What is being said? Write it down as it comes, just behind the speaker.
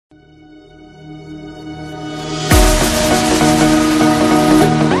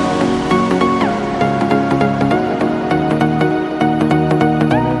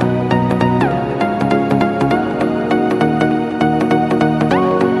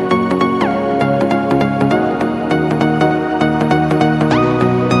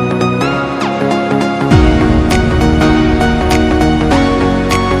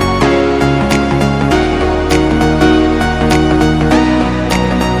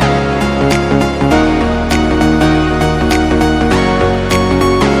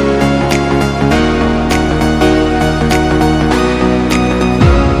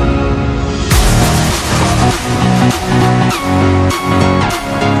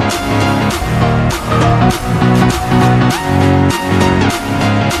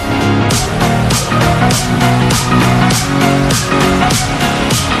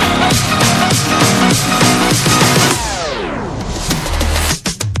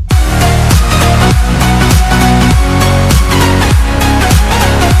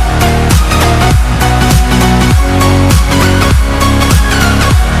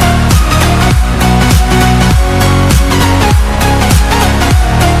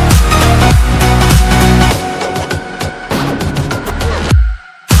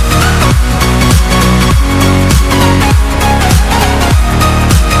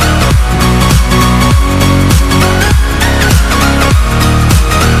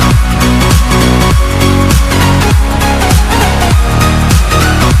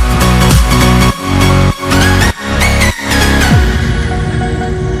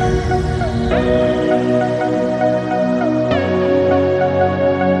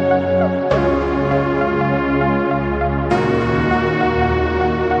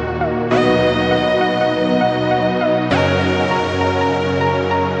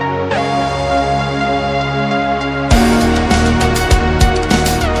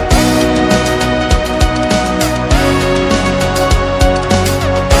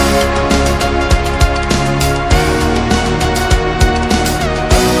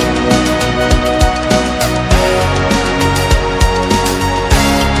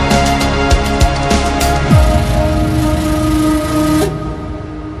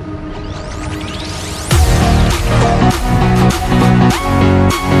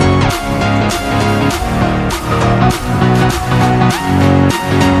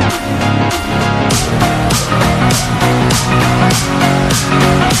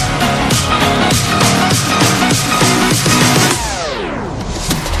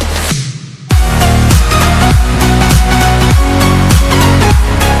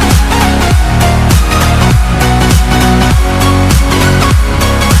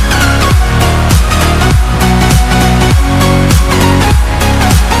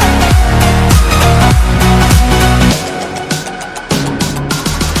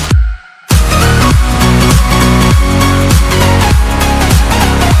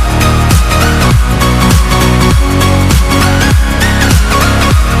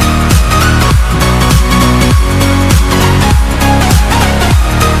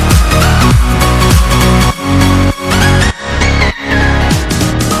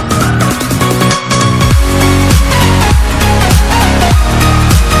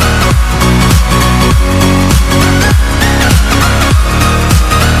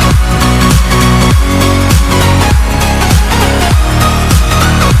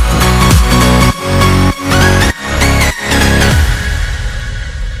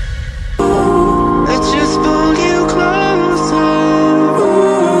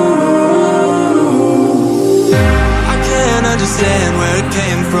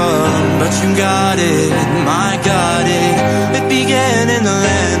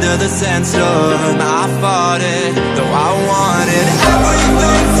against them. I fought it, though I wanted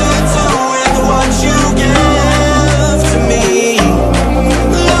everything to do with what you give to me.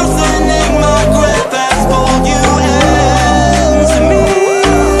 Loosening my grip has pulled you into me.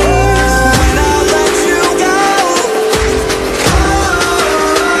 When I let you go,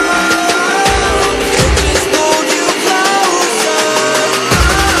 it just pulled you closer.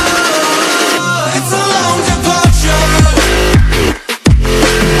 It's a long departure.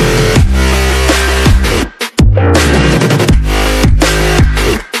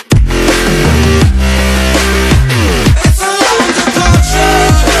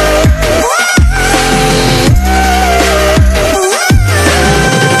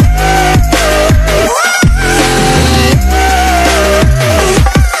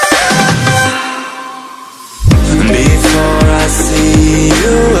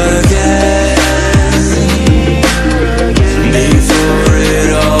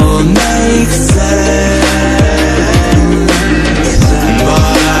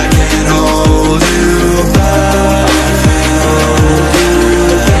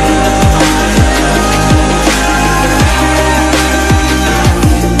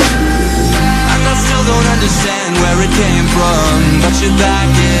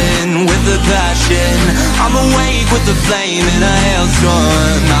 I'm awake with the flame in a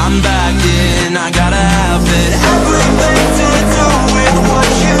hailstorm. I'm back in, I gotta have it. Everything to do with what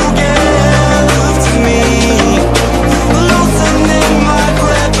you give to me. Loosening my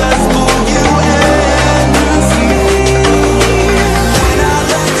grip has pulled you into me. When I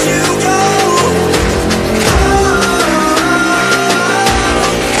let you go,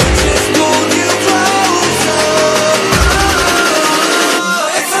 it just pulled you closer.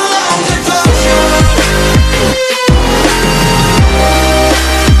 It's a long departure.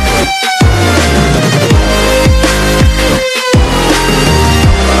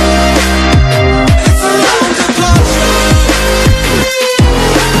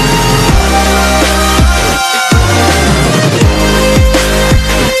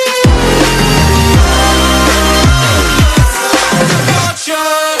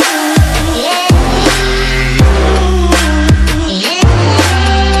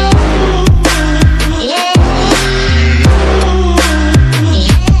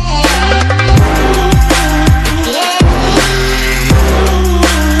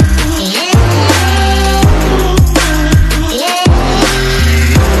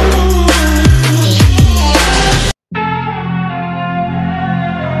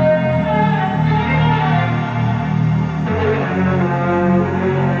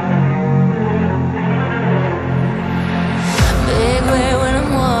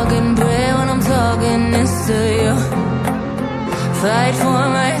 Fight for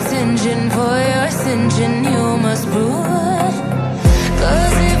my attention, for your ascension, you must prove it.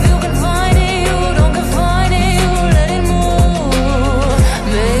 'Cause if you can find it, you don't confine it, you let it move.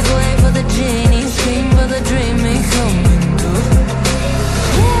 Make way for the genie, scream for the dream, may come into.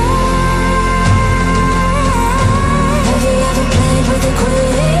 Have you ever played with a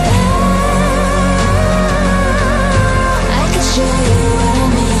queen? I can show you what I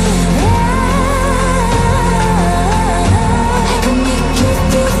mean.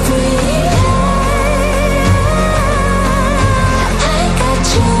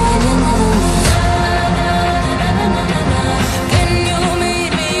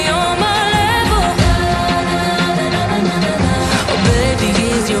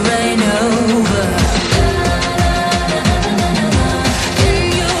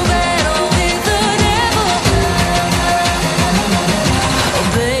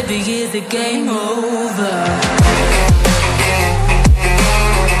 Game over.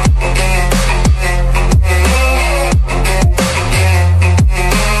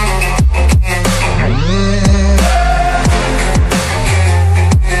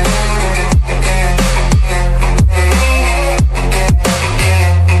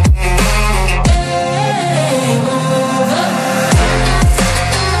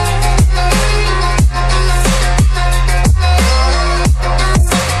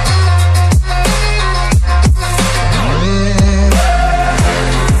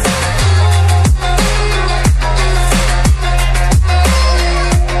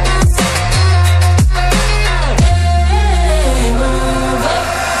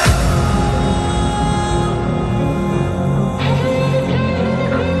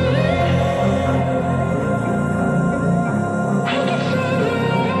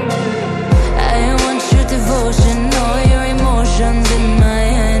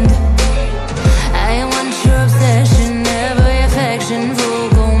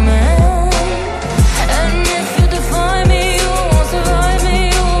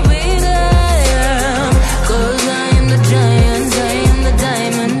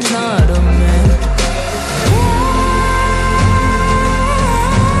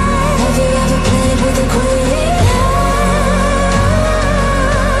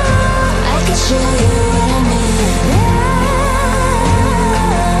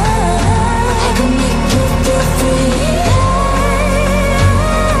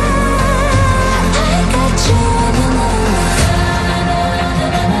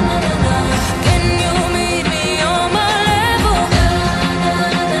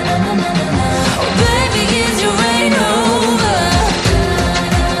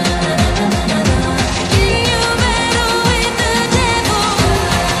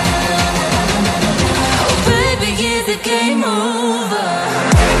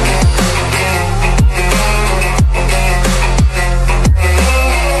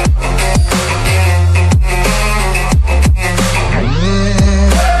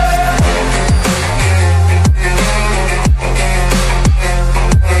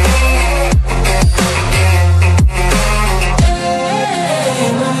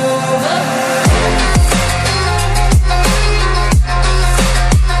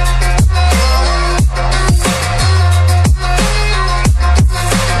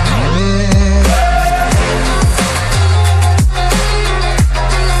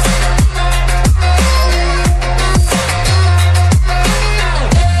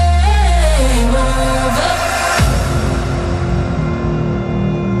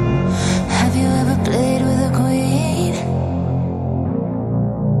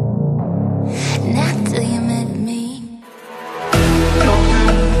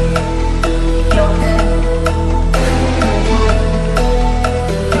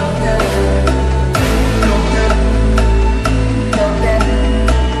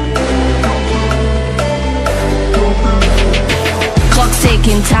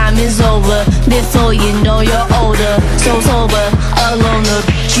 Girl, you know you're older, so sober, alone, the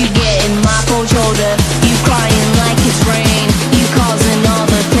bitch you getting my cold shoulder. You crying like it's rain, you causing all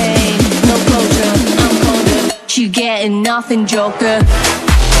the pain. No closure, I'm colder, you getting nothing, joker.